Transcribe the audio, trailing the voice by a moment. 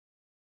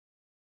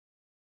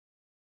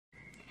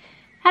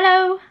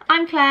Hello,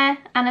 I'm Claire,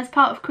 and as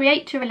part of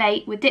Create to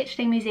Relate with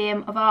Ditchley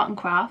Museum of Art and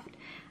Craft,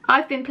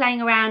 I've been playing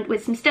around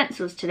with some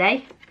stencils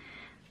today.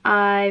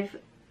 I've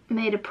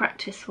made a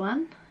practice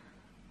one.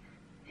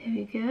 Here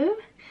we go.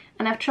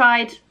 And I've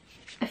tried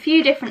a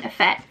few different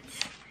effects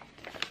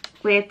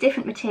with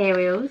different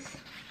materials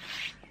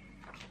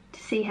to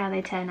see how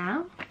they turn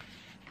out.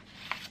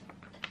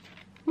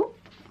 Ooh.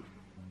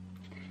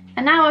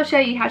 And now I'll show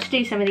you how to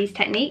do some of these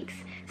techniques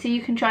so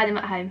you can try them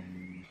at home.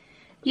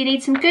 You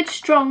need some good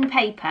strong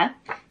paper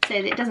so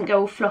that it doesn't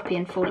go all floppy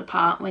and fall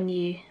apart when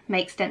you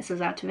make stencils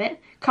out of it.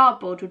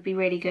 Cardboard would be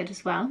really good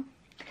as well.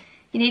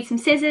 You need some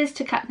scissors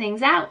to cut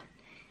things out.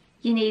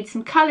 You need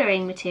some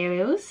colouring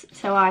materials.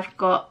 So I've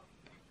got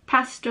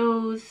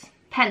pastels,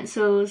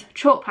 pencils,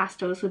 chalk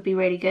pastels would be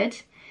really good.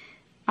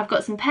 I've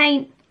got some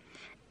paint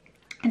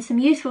and some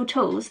useful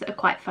tools that are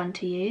quite fun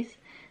to use.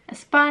 A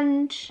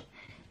sponge,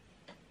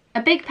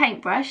 a big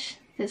paintbrush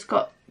that's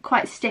got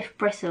quite stiff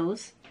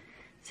bristles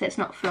so it's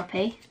not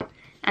floppy,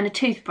 and a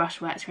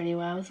toothbrush works really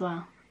well as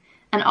well.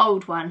 An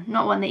old one,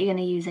 not one that you're going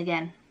to use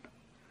again.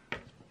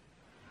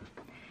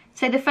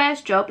 So the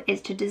first job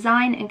is to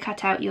design and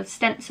cut out your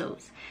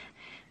stencils.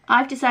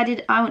 I've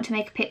decided I want to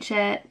make a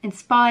picture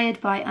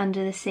inspired by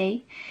Under the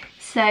Sea,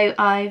 so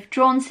I've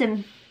drawn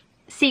some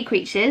sea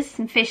creatures,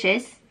 some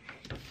fishes.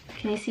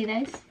 Can you see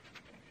those?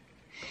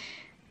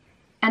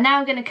 And now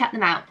I'm going to cut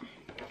them out.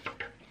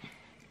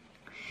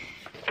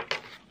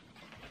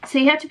 So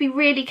you have to be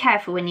really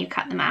careful when you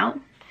cut them out.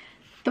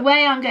 The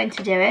way I'm going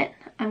to do it,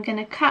 I'm going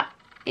to cut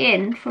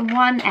in from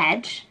one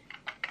edge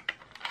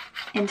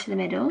into the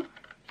middle,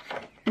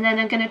 and then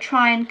I'm going to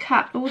try and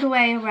cut all the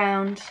way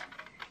around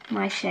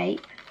my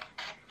shape.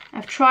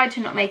 I've tried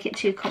to not make it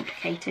too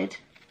complicated.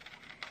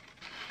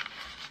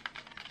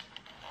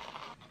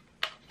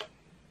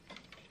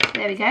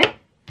 There we go.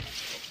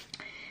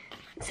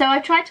 So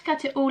I've tried to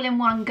cut it all in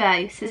one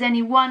go, so there's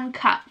only one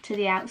cut to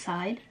the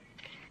outside.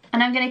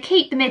 And I'm going to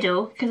keep the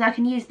middle because I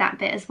can use that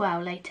bit as well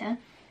later.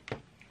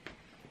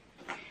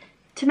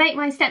 To make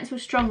my stencil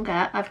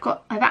stronger, I've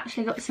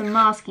actually got some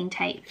masking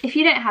tape. If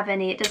you don't have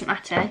any, it doesn't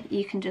matter,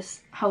 you can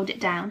just hold it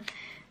down.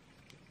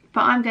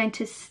 But I'm going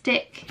to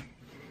stick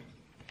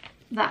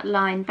that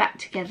line back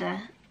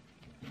together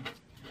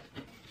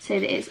so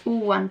that it's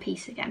all one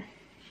piece again.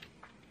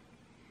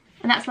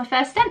 And that's my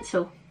first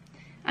stencil.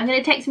 I'm going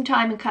to take some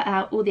time and cut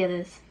out all the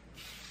others.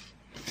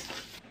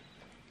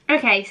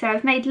 Okay, so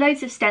I've made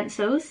loads of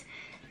stencils.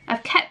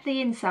 I've kept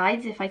the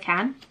insides if I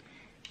can.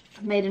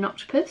 I've made an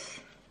octopus.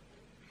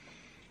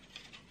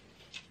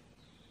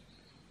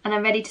 And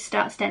I'm ready to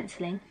start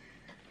stenciling.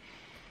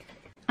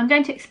 I'm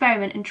going to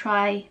experiment and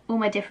try all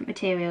my different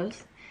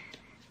materials.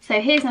 So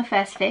here's my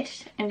first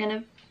fish. I'm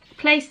going to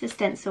place the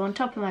stencil on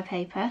top of my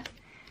paper,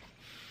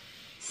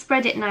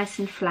 spread it nice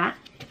and flat,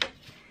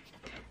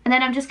 and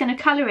then I'm just going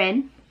to colour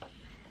in.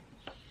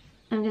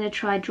 I'm going to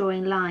try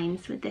drawing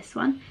lines with this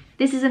one.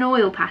 This is an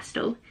oil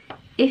pastel.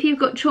 If you've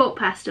got chalk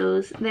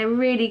pastels, they're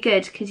really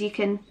good because you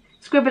can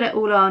scribble it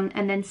all on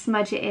and then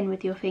smudge it in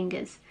with your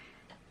fingers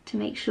to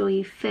make sure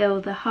you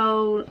fill the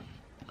whole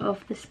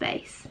of the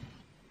space.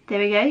 There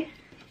we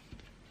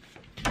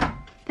go.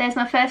 There's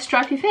my first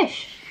stripy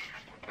fish.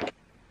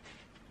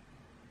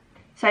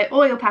 So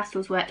oil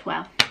pastels worked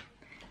well.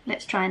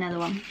 Let's try another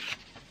one.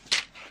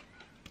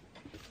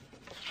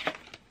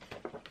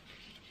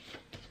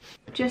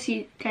 Just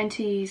going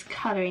to use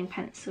colouring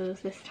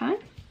pencils this time.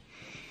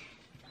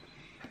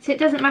 So it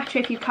doesn't matter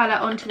if you colour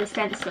onto the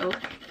stencil,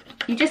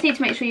 you just need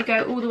to make sure you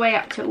go all the way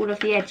up to all of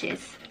the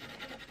edges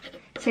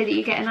so that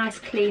you get a nice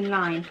clean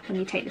line when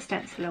you take the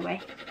stencil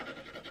away.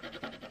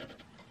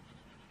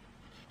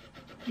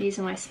 These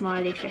are my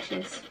smiley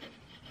fishes.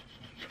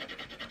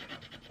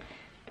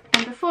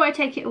 And before I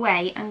take it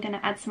away, I'm going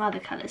to add some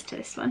other colours to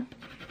this one.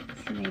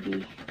 So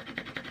maybe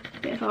a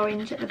bit of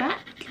orange at the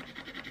back.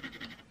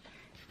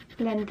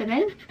 Blend them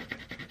in.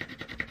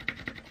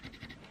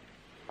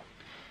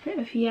 Bit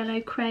of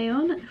yellow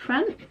crayon at the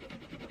front.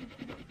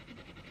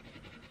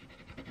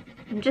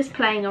 I'm just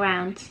playing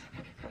around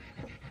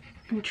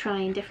and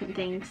trying different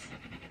things.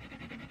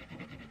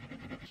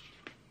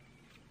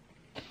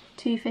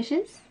 Two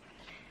fishes.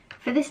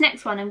 For this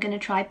next one I'm going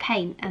to try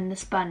paint and the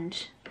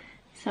sponge.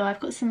 So I've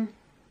got some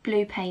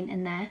blue paint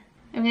in there.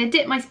 I'm going to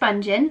dip my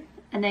sponge in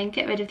and then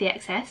get rid of the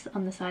excess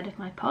on the side of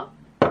my pot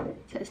so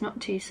it's not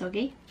too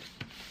soggy.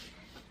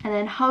 And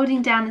then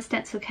holding down the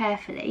stencil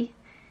carefully,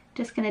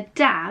 just going to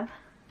dab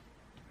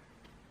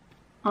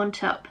on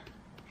top.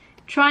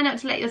 Try not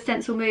to let your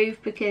stencil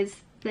move because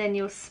then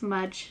you'll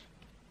smudge.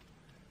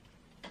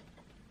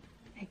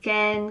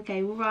 Again,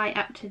 go right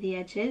up to the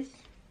edges.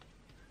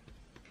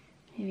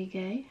 Here we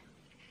go.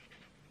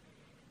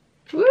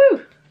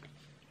 Woo!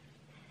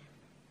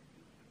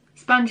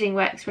 Sponging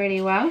works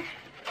really well.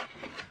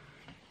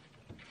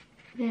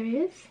 There he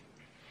is.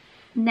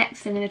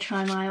 Next I'm going to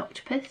try my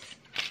octopus.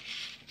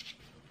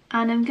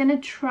 And I'm going to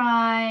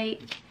try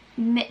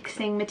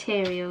mixing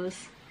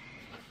materials.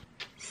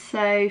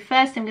 So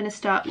first I'm going to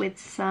start with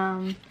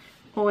some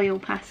oil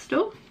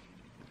pastel.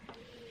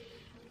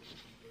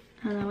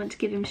 And I want to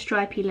give him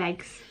stripy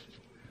legs.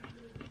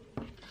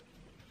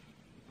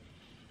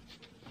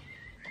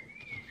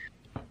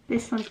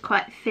 This one's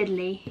quite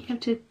fiddly. You have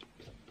to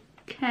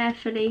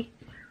carefully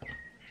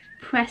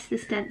press the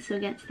stencil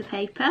against the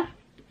paper.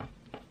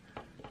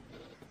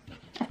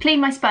 I've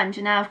cleaned my sponge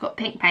and now I've got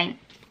pink paint.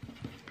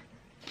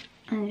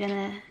 I'm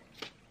gonna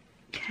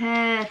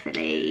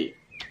carefully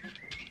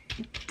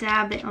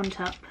dab it on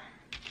top.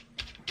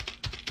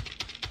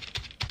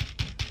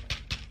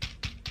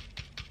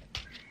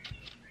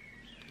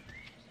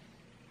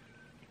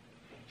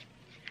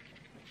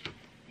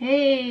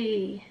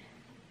 Hey!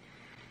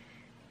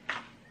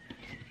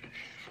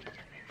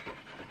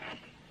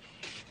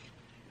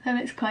 That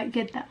looks quite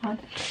good, that one.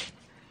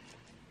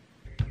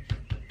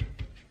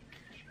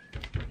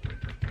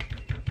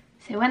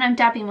 So when I'm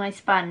dabbing my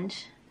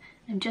sponge,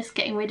 I'm just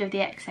getting rid of the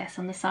excess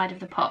on the side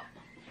of the pot,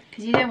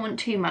 because you don't want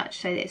too much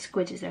so that it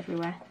squidges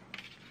everywhere.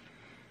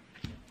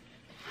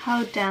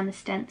 Hold down the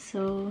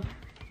stencil.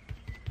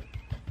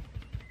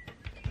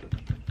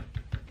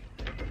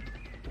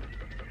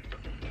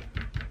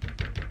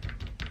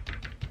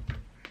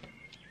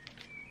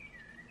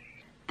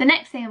 The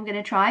next thing I'm going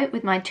to try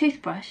with my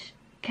toothbrush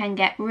can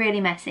get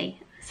really messy,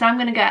 so I'm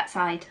going to go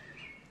outside.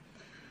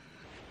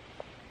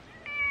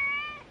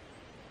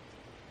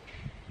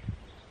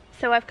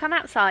 So I've come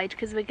outside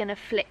because we're going to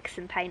flick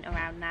some paint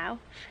around now,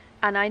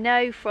 and I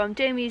know from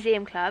doing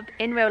museum club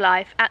in real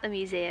life at the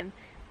museum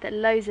that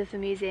loads of the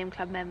museum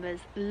club members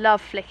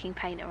love flicking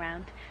paint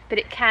around, but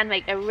it can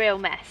make a real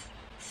mess.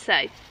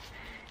 So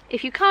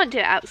if you can't do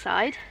it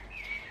outside,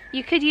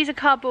 you could use a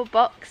cardboard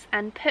box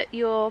and put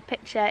your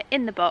picture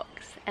in the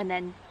box and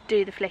then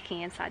do the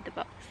flicking inside the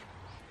box.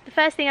 The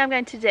first thing I'm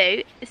going to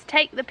do is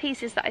take the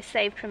pieces that I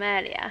saved from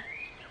earlier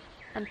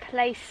and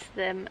place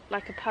them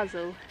like a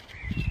puzzle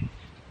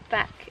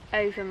back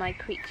over my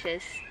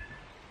creatures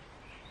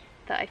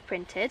that I've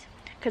printed,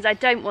 because I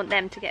don't want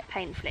them to get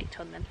paint flicked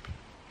on them.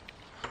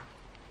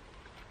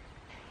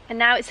 And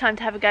now it's time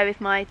to have a go with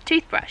my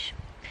toothbrush.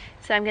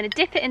 So I'm going to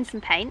dip it in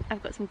some paint.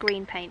 I've got some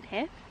green paint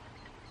here.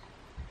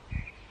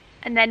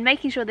 And then,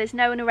 making sure there's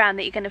no one around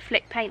that you're going to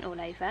flick paint all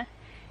over,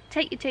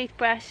 take your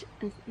toothbrush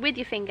and with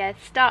your finger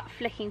start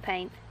flicking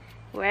paint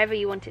wherever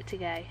you want it to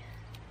go.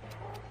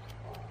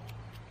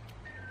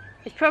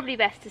 It's probably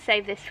best to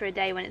save this for a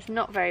day when it's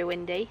not very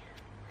windy,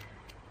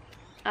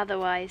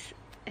 otherwise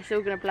it's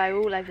all going to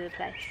blow all over the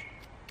place.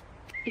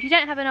 If you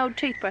don't have an old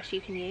toothbrush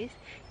you can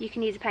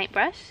use a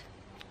paintbrush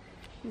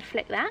and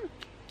flick that.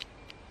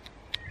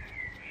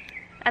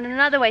 And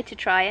another way to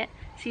try it,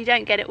 so you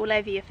don't get it all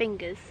over your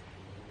fingers,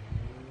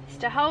 is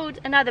to hold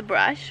another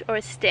brush or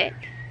a stick,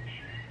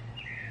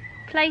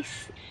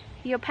 place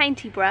your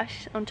painty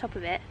brush on top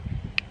of it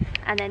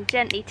and then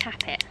gently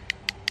tap it,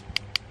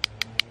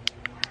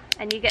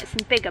 and you get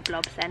some bigger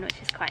blobs then,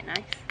 which is quite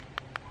nice.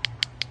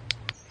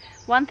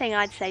 One thing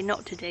I'd say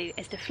not to do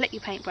is to flick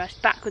your paintbrush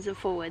backwards and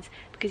forwards,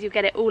 because you'll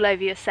get it all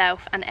over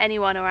yourself and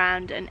anyone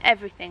around and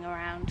everything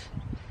around.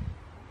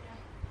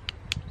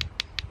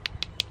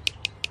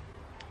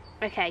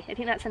 Okay, I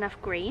think that's enough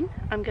green.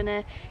 I'm going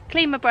to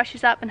clean my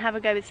brushes up and have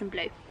a go with some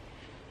blue.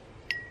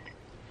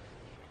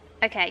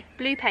 Okay,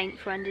 blue paint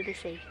for under the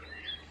sea.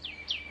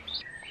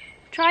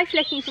 Try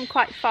flicking from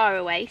quite far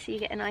away so you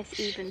get a nice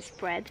even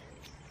spread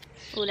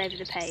all over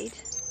the page.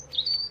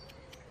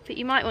 But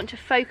you might want to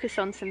focus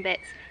on some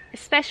bits,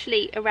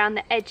 especially around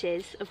the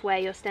edges of where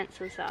your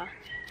stencils are,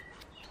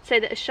 so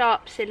that a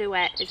sharp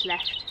silhouette is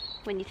left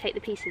when you take the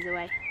pieces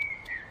away.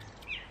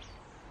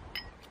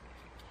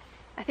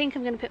 I think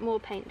I'm going to put more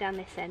paint down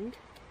this end,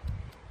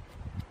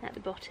 at the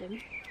bottom,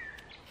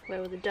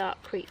 where all the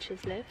dark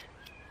creatures live.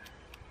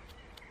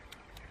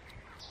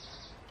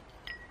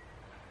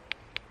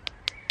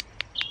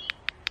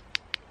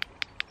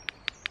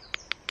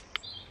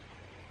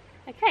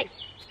 Okay,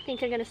 I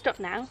think I'm going to stop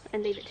now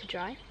and leave it to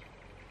dry.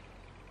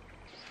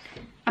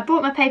 I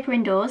brought my paper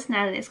indoors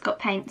now that it's got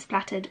paint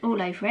splattered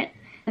all over it,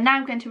 and now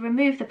I'm going to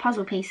remove the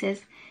puzzle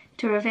pieces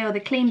to reveal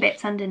the clean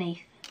bits underneath.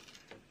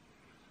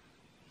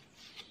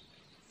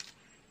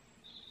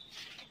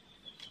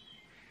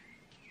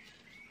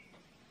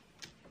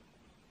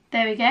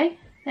 There we go,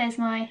 there's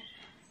my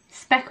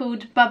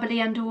speckled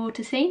bubbly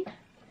underwater scene.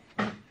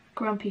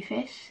 Grumpy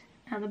fish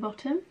at the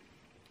bottom.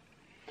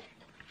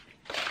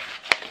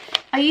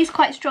 I use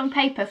quite strong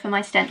paper for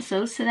my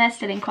stencils, so they're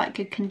still in quite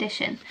good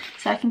condition,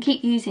 so I can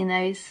keep using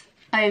those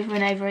over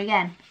and over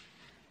again.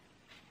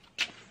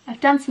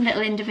 I've done some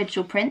little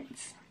individual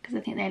prints because I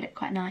think they look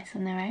quite nice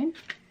on their own.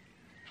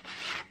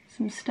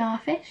 Some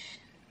starfish.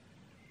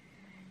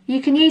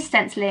 You can use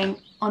stenciling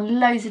on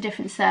loads of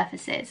different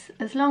surfaces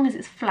as long as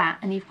it's flat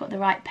and you've got the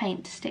right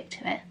paint to stick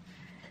to it.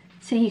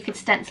 So you could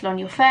stencil on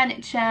your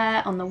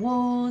furniture, on the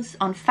walls,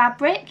 on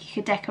fabric. You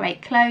could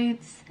decorate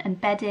clothes and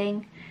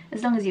bedding,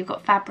 as long as you've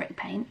got fabric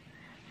paint.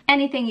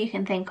 Anything you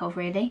can think of,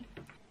 really.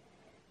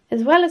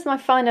 As well as my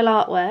final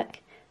artwork,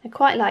 I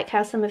quite like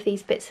how some of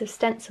these bits of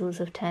stencils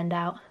have turned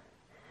out.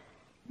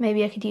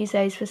 Maybe I could use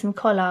those for some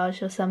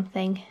collage or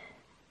something.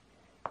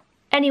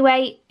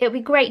 Anyway, it'll be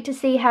great to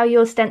see how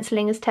your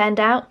stenciling has turned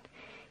out.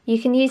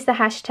 You can use the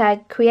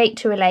hashtag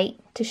 #CreateToRelate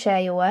to share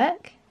your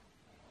work.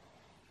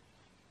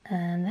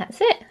 And that's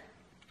it.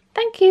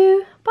 Thank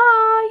you.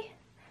 Bye.